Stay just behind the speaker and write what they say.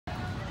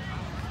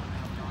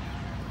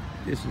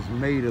This is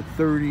May the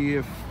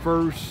 30th,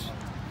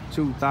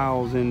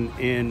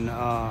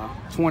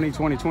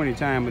 2020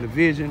 time of the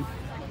vision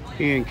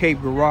here in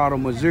Cape Girardeau,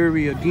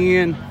 Missouri,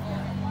 again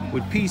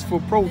with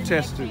peaceful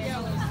protesters.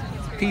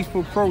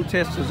 Peaceful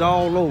protesters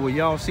all over.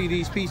 Y'all see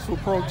these peaceful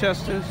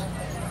protesters?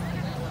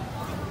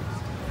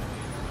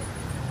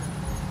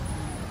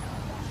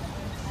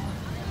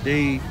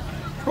 They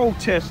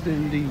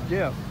protesting the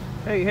death.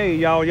 Hey,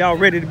 y'all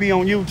ready to be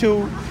on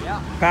YouTube? Yeah.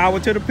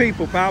 Power to the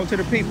people, power to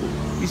the people.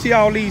 You see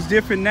all these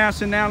different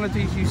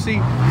nationalities? You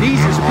see,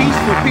 these is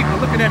peaceful people.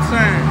 Look at that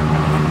sign.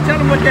 Tell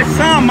them what that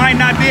sign might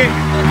not be.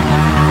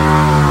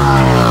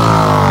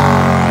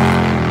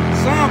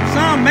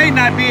 Some may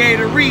not be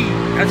able to read,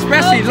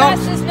 especially no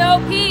justice, no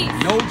peace.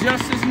 No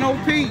justice, no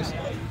peace.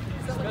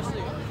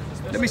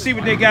 Let me see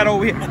what they got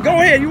over here.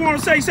 Go ahead, you want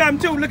to say something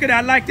too? Look at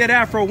that, I like that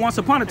afro. Once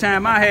upon a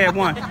time I had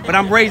one, but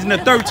I'm raising a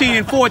 13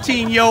 and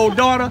 14-year-old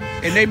daughter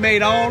and they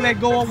made all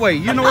that go away.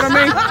 You know what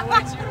I mean?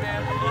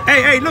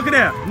 Hey, look at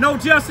that. No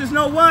justice,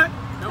 no what?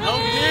 No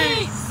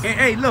peace.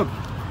 Hey, look,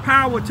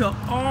 power to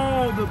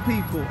all the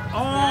people.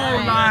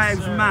 All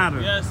lives matter.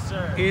 Yes,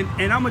 sir.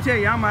 And I'm going to tell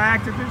you, I'm an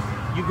activist.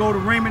 You go to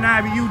Raymond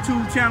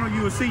YouTube channel,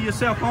 you will see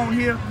yourself on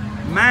here.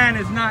 Mine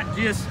is not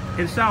just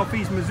in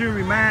Southeast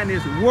Missouri, mine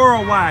is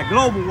worldwide,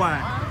 global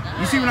wide.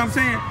 You see what I'm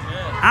saying?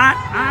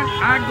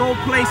 I go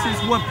places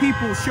where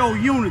people show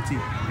unity.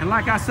 And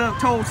like I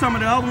told some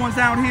of the other ones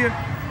out here,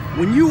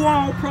 when you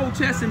all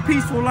protesting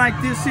peaceful like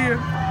this here,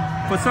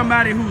 for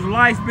somebody whose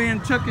life's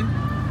being taken,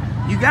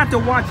 you got to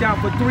watch out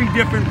for three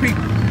different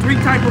people, three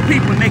type of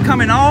people, and they come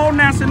in all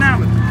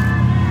nationalities.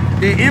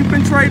 They're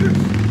infiltrators.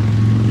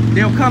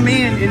 They'll come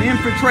in and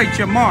infiltrate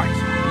your march.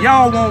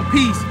 Y'all want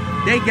peace.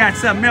 They got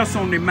something else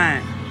on their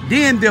mind.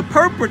 Then the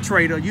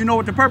perpetrator, you know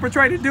what the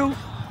perpetrator do?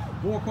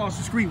 Go across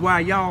the street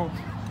while y'all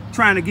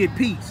trying to get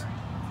peace.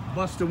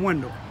 Bust the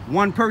window.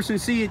 One person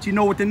see it, you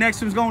know what the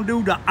next one's gonna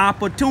do? The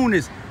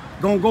opportunist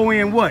gonna go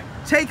in what?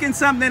 Taking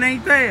something that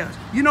ain't theirs.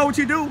 You know what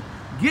you do?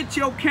 Get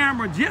your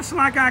camera just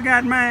like I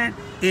got mine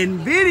and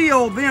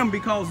video them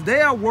because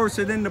they're worse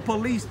than the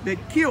police that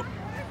killed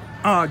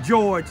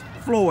George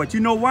Floyd.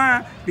 You know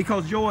why?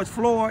 Because George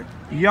Floyd,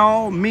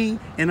 y'all, me,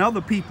 and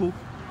other people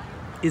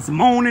is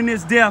mourning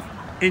his death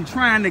and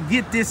trying to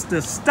get this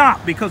to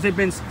stop because it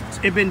been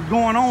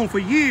going on for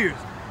years.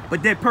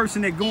 But that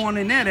person that going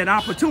in there, that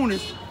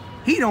opportunist,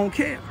 he don't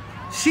care.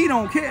 She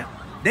don't care.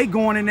 They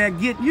going in there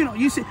getting, you know,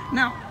 you see,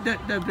 now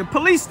the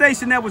police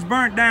station that was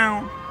burnt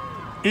down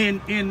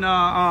in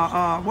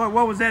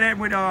what was that at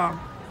with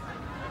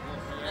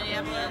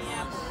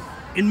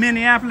in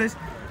Minneapolis.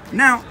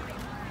 Now,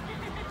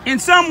 in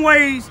some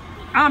ways,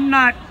 I'm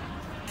not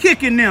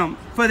kicking them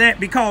for that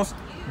because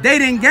they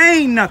didn't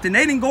gain nothing.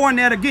 They didn't go in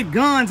there to get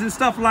guns and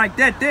stuff like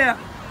that there.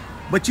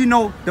 But you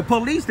know, the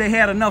police, they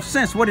had enough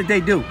sense. What did they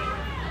do?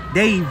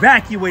 They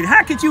evacuated.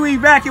 How could you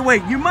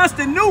evacuate? You must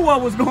have knew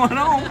what was going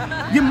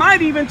on. You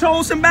might even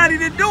told somebody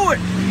to do it.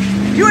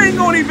 You ain't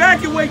gonna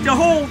evacuate the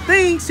whole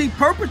thing. See,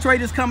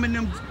 perpetrators come in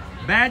them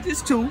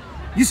badges too.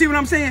 You see what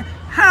I'm saying?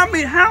 How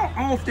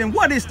often,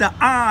 what is the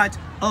odds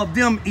of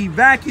them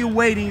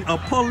evacuating a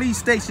police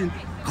station,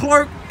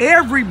 clerk,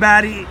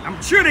 everybody? I'm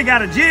sure they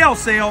got a jail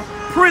cell,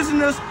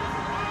 prisoners,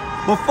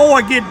 before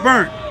it get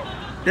burnt.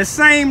 The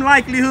same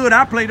likelihood.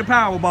 I play the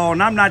Powerball,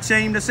 and I'm not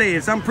ashamed to say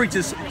it. Some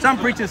preachers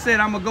said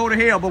I'm gonna go to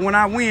hell, but when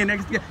I win,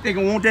 they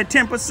gonna want that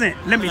 10%.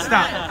 Let me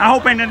stop. I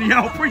hope ain't none of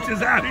y'all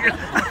preachers out here.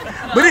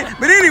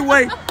 but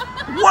anyway,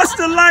 what's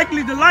the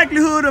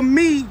likelihood of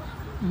me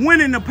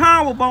winning the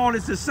Powerball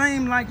is the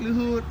same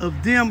likelihood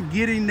of them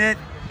getting that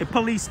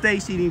police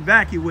station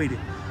evacuated.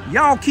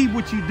 Y'all keep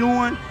what you're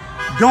doing.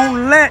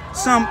 Don't let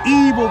some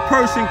evil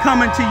person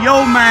come into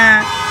your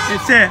mind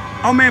and say,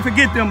 oh man,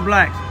 forget them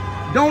blacks.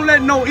 Don't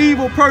let no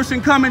evil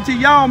person come into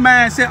y'all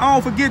mind and say, oh,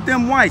 forget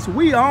them whites.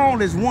 We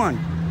all is one.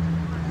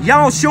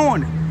 Y'all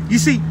showing it. You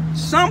see,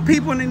 some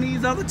people in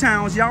these other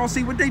towns, y'all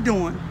see what they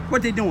doing.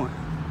 What they doing?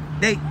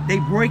 They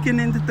breaking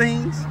into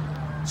things.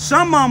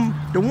 Some of them,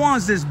 the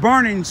ones that's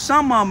burning,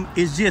 some of them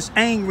is just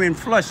angry and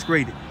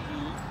frustrated.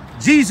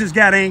 Jesus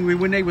got angry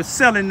when they were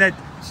selling that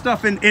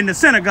stuff in the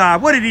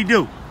synagogue. What did he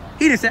do?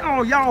 He didn't say,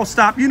 oh, y'all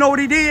stop. You know what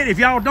he did? If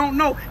y'all don't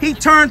know, he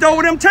turned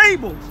over them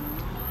tables.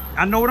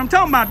 I know what I'm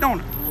talking about,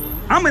 don't I?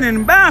 I'm an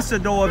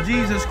ambassador of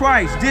Jesus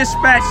Christ,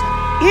 dispatched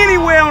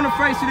anywhere on the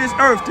face of this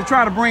earth to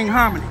try to bring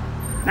harmony.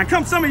 Now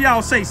come some of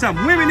y'all say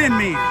something, women and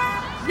men.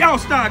 Y'all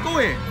start, go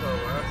ahead.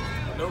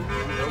 No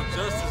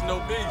justice,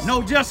 no peace.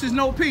 No justice,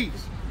 no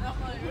peace.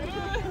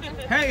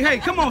 Hey,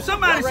 come on,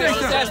 somebody say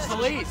something. That's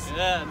police.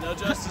 Yeah, no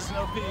justice,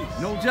 no peace.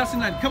 No justice,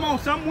 nothing. Come on,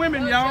 some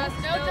women, y'all.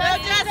 No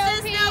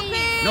justice, no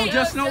peace. No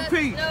justice, no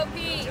peace. No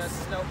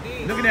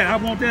peace. Look at that, I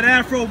want that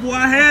afro, boy.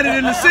 I had it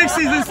in the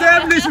 60s and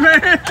 70s,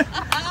 man.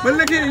 But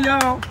look at it,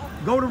 y'all.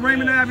 Go to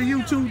Raymond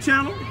YouTube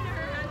channel.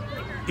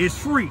 It's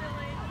free.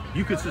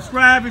 You can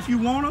subscribe if you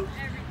want to,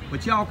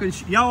 but y'all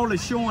are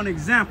showing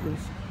examples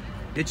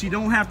that you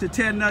don't have to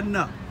tear nothing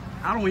up.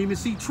 I don't even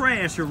see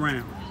trash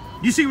around.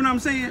 You see what I'm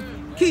saying?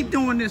 Keep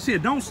doing this here.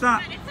 Don't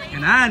stop.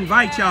 And I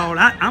invite y'all.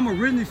 I'm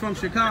originally from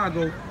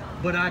Chicago,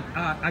 but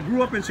I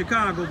grew up in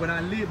Chicago, but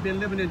I been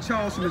living in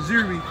Charleston,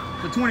 Missouri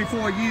for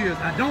 24 years.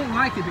 I don't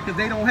like it because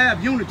they don't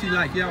have unity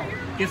like y'all.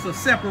 It's a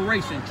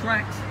separation,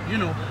 tracks, you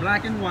know,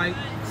 black and white,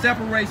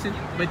 separation.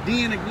 But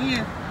then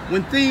again,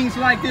 when things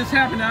like this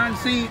happen, I've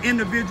seen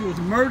individuals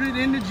murdered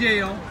in the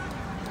jail,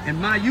 and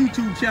my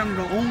YouTube channel,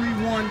 the only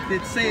one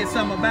that said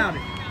something about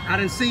it. I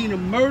done seen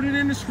them murdered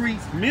in the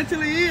streets,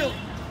 mentally ill,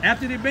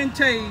 after they've been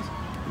tased,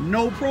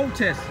 no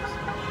protesters.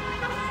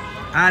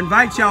 I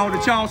invite y'all to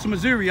Charleston,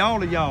 Missouri,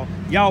 all of y'all.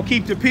 Y'all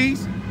keep the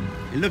peace.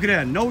 And look at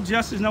that, no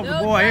justice, no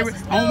boy.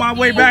 On my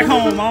way back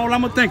home, all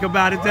I'm gonna think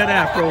about is that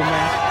afro,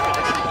 man.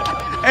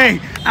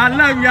 Hey, I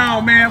love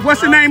y'all, man.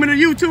 What's the name of the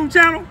YouTube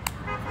channel?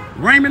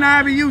 Raymond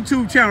Ivy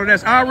YouTube channel.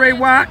 That's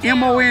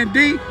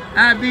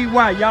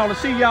R-A-Y-M-O-N-D-I-V-Y. Y'all will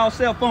see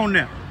y'allself on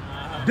there.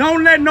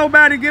 Don't let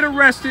nobody get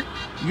arrested.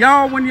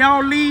 Y'all, when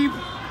y'all leave,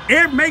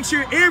 make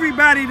sure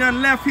everybody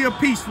done left here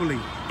peacefully.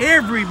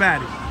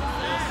 Everybody.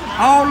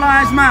 All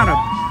lives matter.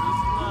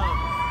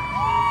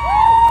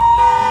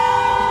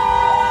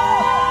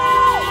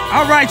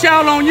 All right,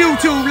 y'all on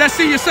YouTube, let's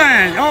see your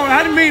sign. Oh,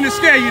 I didn't mean to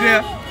scare you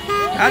there.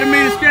 I didn't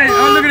mean to scare you.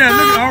 Oh, look at that.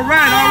 Look at, all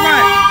right.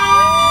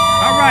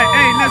 All right,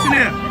 hey, listen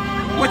here.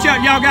 What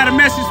y'all got a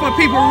message for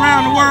people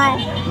around the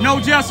world? No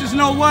justice,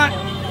 no what?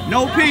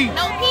 No peace.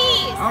 No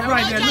peace. All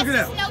right, no then, look at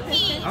that. No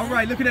peace. All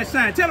right, look at that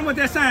sign. Tell them what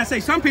that sign say.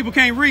 Some people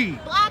can't read.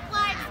 Black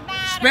lives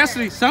matter.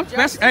 Especially some,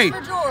 hey,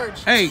 for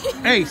George. hey,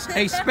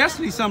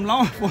 especially some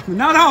law enforcement.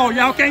 Not all.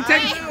 Y'all can't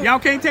take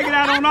it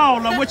out on all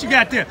of them. What you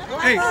got there?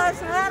 Hey,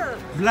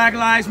 Black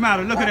Lives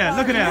Matter. Look at that.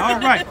 Look at that. All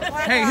right.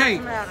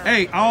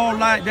 Hey, all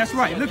lives. That's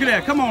right. Look at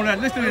that. Come on,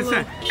 listen to this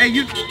sign. Hey,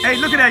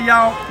 look at that,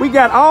 y'all. We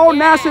got all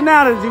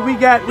nationalities. We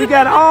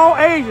got all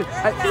ages.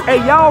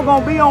 Hey, y'all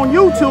gonna be on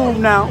YouTube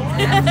now.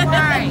 That's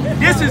right.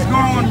 This is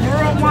going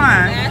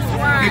worldwide. That's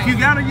right. If you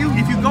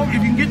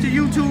can get to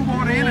YouTube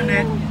on the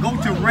internet, go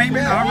to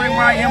Raymond,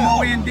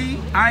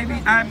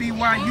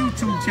 R-A-Y-M-O-N-D-I-V-I-V-Y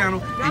YouTube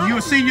channel, and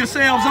you'll see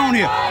yourselves on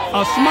here.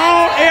 A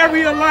small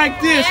area like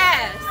this.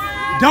 Yes.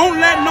 Don't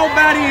let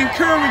nobody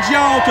encourage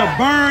y'all to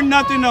burn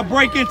nothing or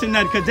break into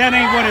nothing, because that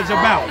ain't what it's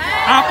about.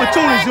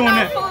 Opportunities doing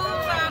that.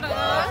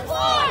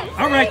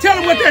 All right, tell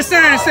them what that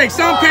sign say.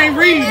 Some can't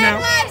read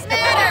now.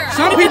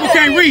 Some people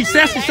can't read,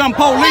 especially some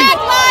police. Black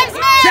lives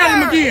matter. Tell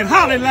them again,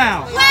 holler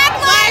loud. Black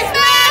lives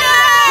matter.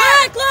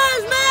 Black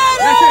lives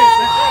matter. That's it.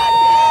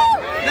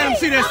 Let them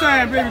see that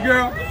sign, baby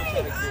girl.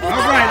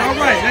 All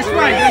right. That's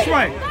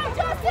right.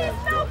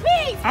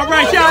 All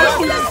right,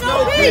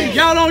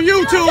 y'all on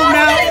YouTube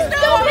now.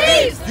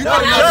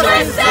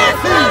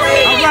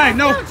 All right,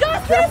 no.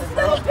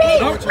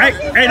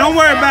 Hey, don't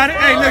worry about it.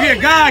 Hey, look here,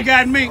 God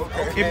got me.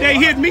 If they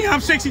hit me,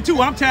 I'm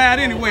 62. I'm tired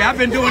anyway. I've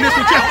been doing this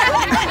with y'all.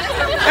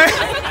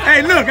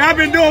 Hey, look, I've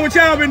been doing what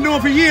y'all been doing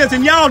for years,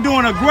 and y'all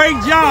doing a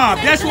great job.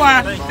 That's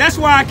why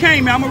I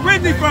came here. I'm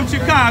originally from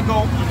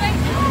Chicago,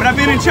 but I've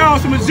been in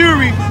Charleston,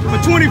 Missouri for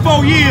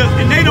 24 years,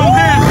 and they don't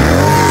have it.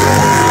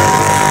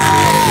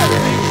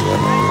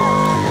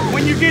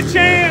 When you get a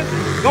chance,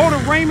 go to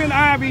Raymond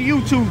Ivy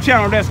YouTube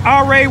channel. That's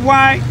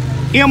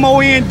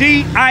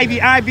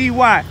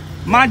R-A-Y-M-O-N-D-I-V-I-V-Y.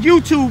 My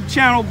YouTube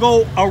channel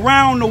go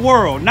around the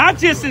world, not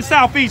just in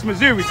Southeast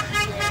Missouri.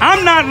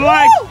 I'm not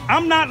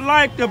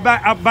liked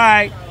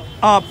by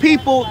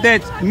people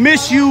that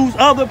misuse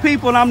other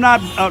people. I'm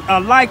not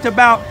liked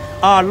about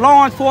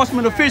law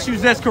enforcement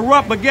officials that's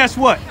corrupt. But guess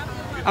what?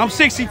 I'm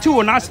 62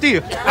 and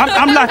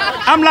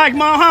I'm like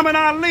Muhammad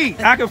Ali.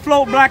 I can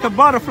float like a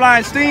butterfly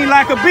and sting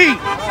like a bee.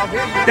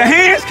 The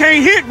hands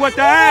can't hit what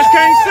the eyes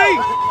can't see.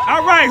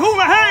 All right,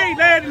 hey,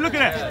 lady, look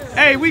at that.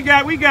 Hey, we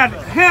got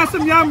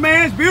handsome young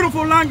men,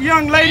 beautiful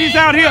young ladies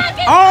out here,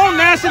 all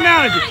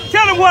nationalities.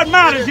 Tell them what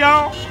matters,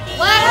 y'all.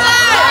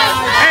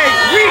 Hey,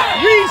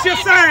 read your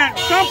sign.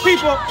 Some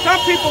people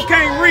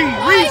can't read.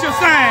 Read your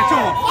sign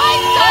to them.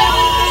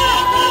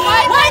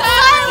 White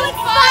silence.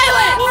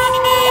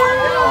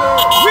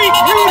 Read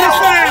the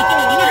sign for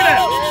them. Look at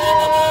that.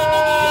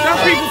 Some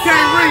people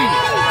can't read.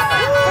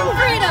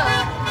 Freedom.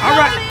 All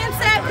right.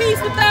 Peace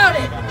without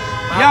it.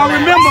 Y'all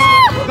remember,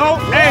 go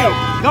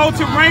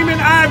to Raymond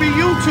Ivy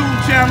YouTube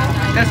channel.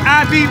 That's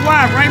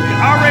I-V-Y, Raymond,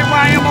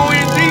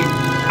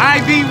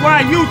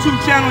 R-A-Y-M-O-N-D-I-V-Y YouTube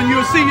channel, and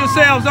you'll see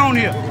yourselves on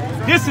here.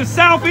 This is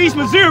Southeast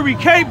Missouri,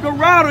 Cape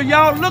Girardeau,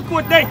 y'all. Look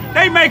what they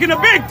making a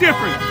big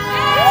difference. Look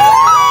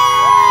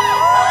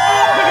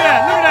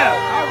at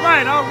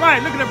that. All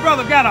right. Look at that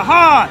brother, got a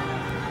heart.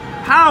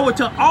 Power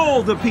to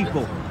all the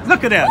people.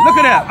 Look at that.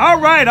 All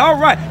right.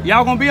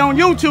 Y'all gonna be on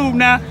YouTube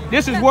now.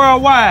 This is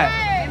worldwide.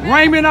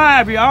 Raymond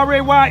Ivy,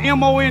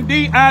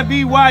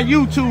 R-A-Y-M-O-N-D-I-V-Y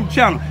YouTube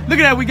channel. Look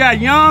at that, we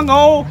got young,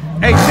 old.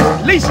 Hey,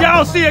 at least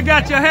y'all still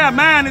got your hair.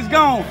 Mine is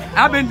gone.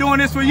 I've been doing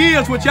this for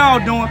years, what y'all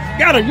doing.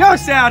 Got a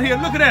youngster out here,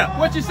 look at that.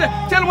 What you say?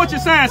 Tell them what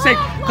your sign say.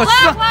 Black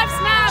lives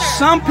matter.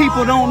 Some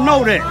people don't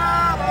know that.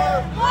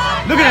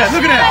 Look at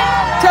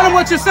that. Tell them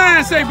what your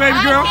sign say, baby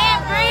girl. I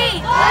can't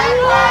read.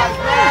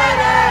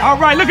 All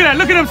right, look at that.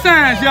 Look at them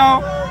signs,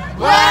 y'all.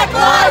 Black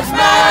lives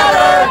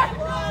matter.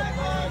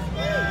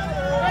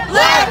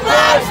 Black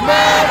lives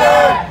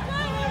matter.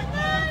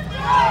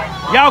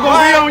 Y'all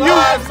gonna be on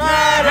YouTube.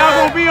 Y'all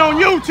gonna be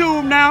on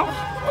YouTube now.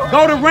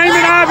 Go to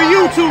Raymond Ivy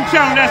YouTube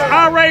channel. That's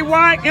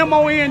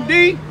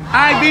RaymonDIVY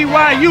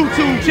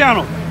YouTube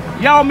channel.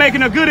 Y'all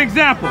making a good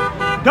example.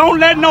 Don't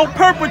let no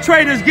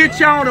perpetrators get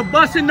y'all to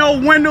busting no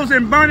windows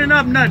and burning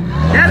up nothing.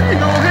 That ain't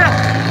gonna help.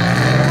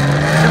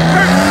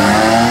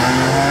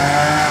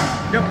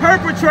 The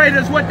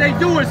perpetrators, what they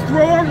do is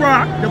throw a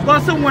rock to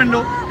bust a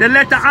window, they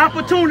let the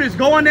opportunists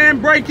go in there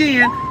and break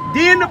in,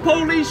 then the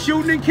police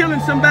shooting and killing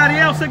somebody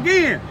else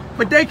again.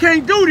 But they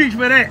can't do these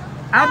for that.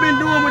 I've been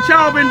doing what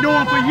y'all been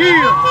doing for years.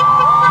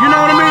 You know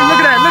what I mean? Look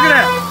at that, look at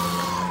that.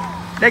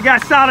 They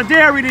got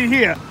solidarity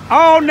here,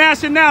 all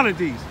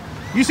nationalities.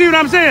 You see what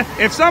I'm saying?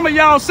 If some of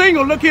y'all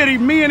single, look here, these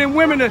men and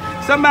women,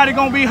 somebody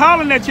gonna be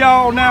hollering at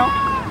y'all now.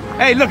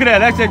 Hey, look at that,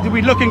 that's it,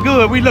 we looking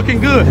good, we looking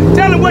good.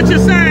 Tell them what your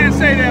sign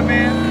say there,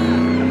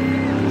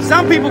 man.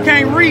 Some people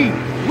can't read.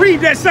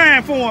 Read that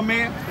sign for them,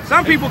 man.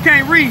 Some people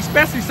can't read,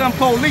 especially some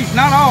police,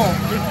 not all.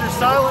 If you're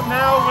silent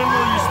now, when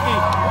will you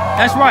speak?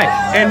 That's right.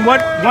 And one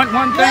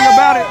thing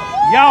about it,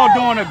 y'all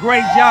doing a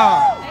great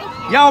job.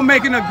 Y'all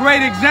making a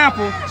great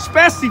example,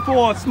 especially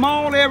for a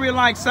small area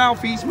like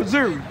Southeast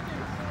Missouri.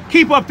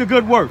 Keep up the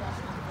good work.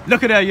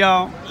 Look at that,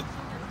 y'all.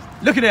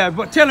 Look at that.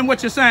 But tell them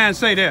what your sign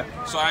say there.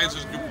 Silence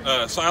is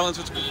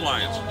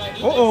compliance.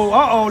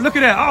 Look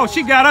at that. Oh,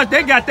 she got us.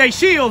 They got their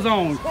shields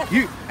on.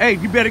 Hey,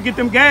 you better get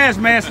them gas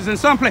masks in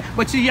some place.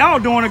 But see, y'all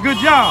doing a good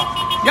job.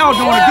 Y'all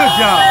doing a good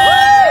job.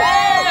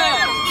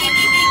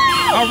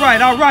 All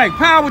right, all right.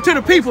 Power to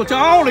the people, to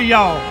all of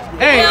y'all.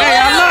 Hey,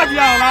 I love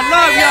y'all. I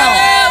love y'all.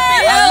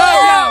 I love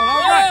y'all.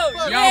 All right.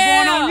 Y'all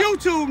going on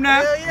YouTube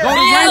now. Go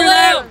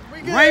to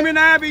Raymond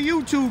Ivy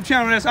YouTube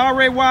channel. That's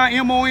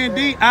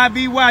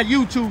RaymonDIVY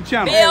YouTube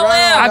channel.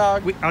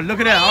 Look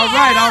at that. All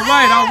right, all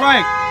right, all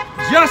right.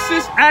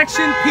 Justice,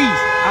 action,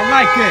 peace. I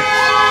like that.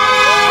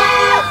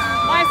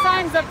 My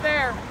sign's up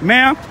there.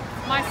 Ma'am?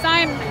 My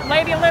sign,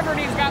 Lady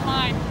Liberty's got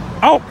mine.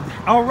 Oh,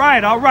 all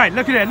right, all right.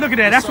 Look at that, look at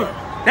that. That's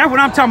what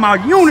I'm talking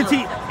about.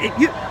 Unity.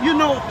 You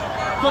know,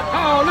 but,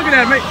 oh, look at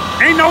that, man.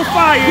 Ain't no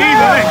fire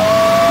either. Hey.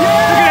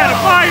 Look at that, a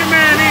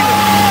fireman either.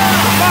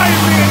 The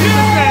fireman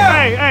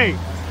either. Hey.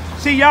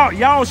 See,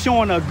 y'all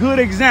showing a good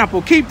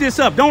example. Keep this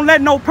up. Don't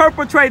let no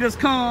perpetrators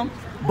come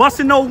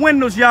busting no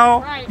windows,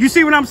 y'all. Right. You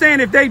see what I'm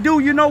saying? If they do,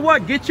 you know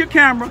what? Get your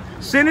camera,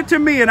 send it to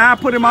me, and I'll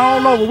put him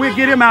all over. We'll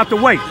get him out the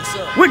way.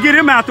 We'll get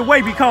him out the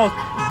way because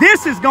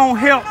this is going to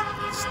help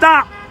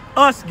stop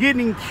us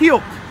getting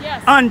killed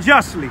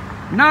unjustly.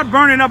 Not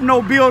burning up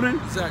no building.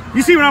 Exactly.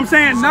 You see what I'm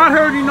saying? Exactly. Not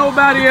hurting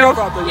nobody else.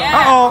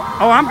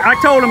 I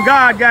told him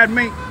God got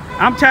me.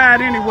 I'm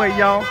tired anyway,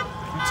 y'all.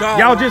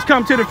 Y'all just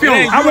come to the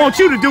funeral. I want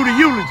you to do the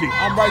eulogy.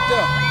 I'm right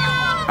there.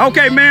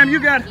 Okay, ma'am,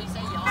 you got it.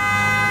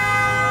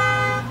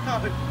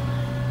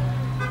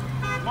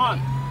 Come on.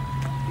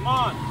 Come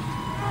on.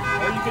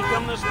 Or you can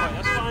come this way.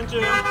 That's fine,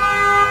 too.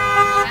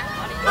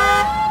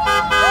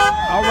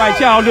 All right,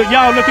 y'all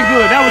looking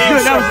good. That was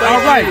good. That was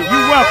all right. You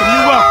welcome.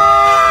 You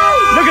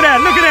welcome. Look at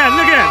that. Look at that.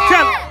 Look at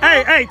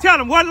that. Hey,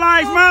 tell them what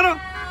lives matter.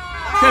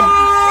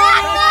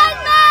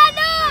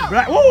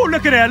 Black. Oh,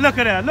 look at that. Look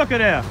at that. Look at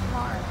that.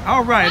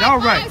 All right, all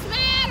right.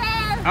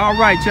 All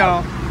right,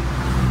 y'all.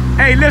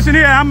 Hey, listen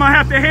here, I'm gonna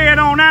have to head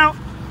on out.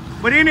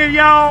 But any of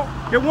y'all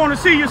that want to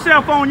see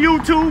yourself on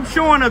YouTube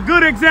showing a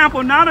good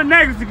example, not a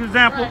negative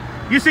example.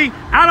 You see,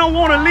 I don't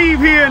want to leave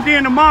here and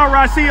then tomorrow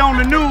I see on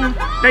the news,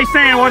 they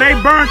saying, well, they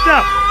burnt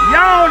up.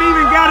 Y'all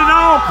even got it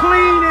all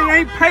clean and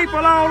ain't paper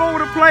all over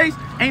the place.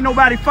 Ain't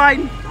nobody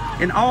fighting.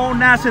 And all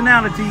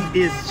nationality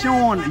is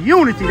showing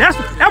unity. That's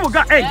what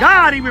God, hey,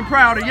 God even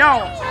proud of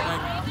y'all.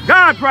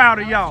 God proud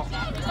of y'all.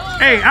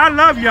 Hey, I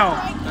love y'all.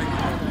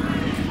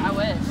 I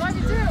wish. Love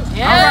you too.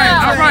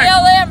 Yeah, all right.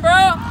 BLM, bro.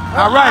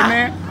 All right,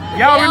 man.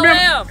 Y'all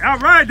remember? All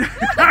right.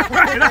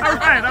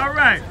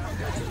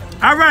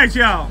 All right,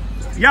 y'all.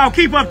 Y'all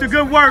keep up the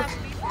good work.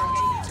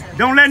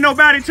 Don't let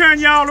nobody turn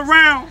y'all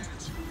around.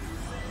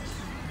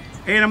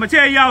 And I'm going to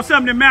tell y'all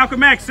something that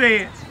Malcolm X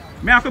said.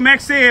 Malcolm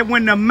X said,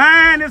 when the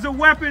mind is a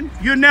weapon,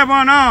 you're never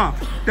unarmed.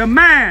 The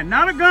mind,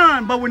 not a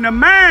gun, but when the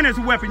mind is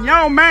a weapon.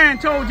 Y'all man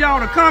told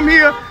y'all to come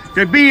here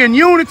to be in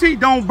unity.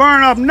 Don't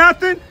burn up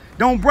nothing.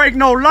 Don't break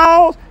no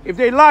laws. If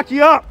they lock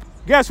you up,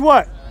 guess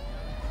what?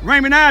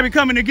 Raymond Ivy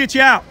coming to get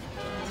you out.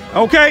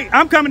 Okay?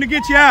 I'm coming to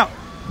get you out.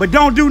 But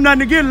don't do nothing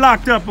to get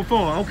locked up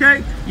before,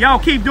 okay? Y'all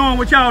keep doing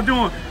what y'all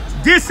doing.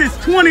 This is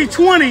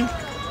 2020,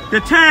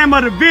 the time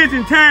of the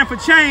vision, time for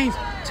change,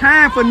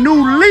 time for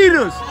new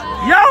leaders.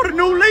 Y'all the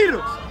new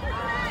leaders.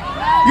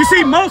 You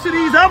see, most of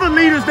these other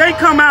leaders, they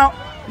come out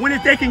when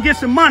they can get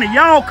some money.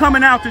 Y'all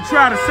coming out to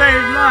try to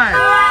save lives.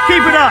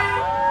 Keep it up.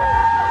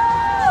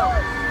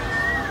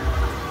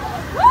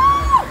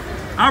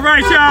 All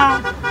right,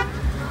 y'all.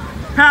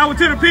 Power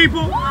to the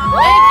people. Power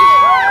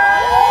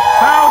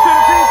to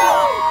the people.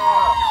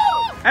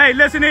 Hey,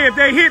 listen here, if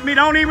they hit me,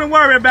 don't even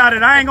worry about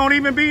it. I ain't gonna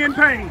even be in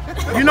pain.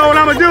 You know what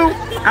I'm gonna do?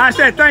 I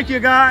said, thank you,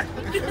 God.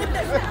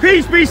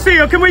 Peace be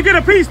still. Can we get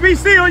a peace be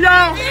still,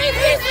 y'all? Peace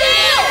be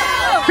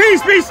still.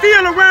 Peace be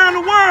still around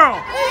the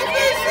world. Peace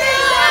be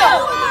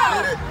still.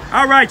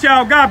 All right,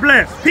 y'all. God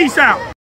bless. Peace out.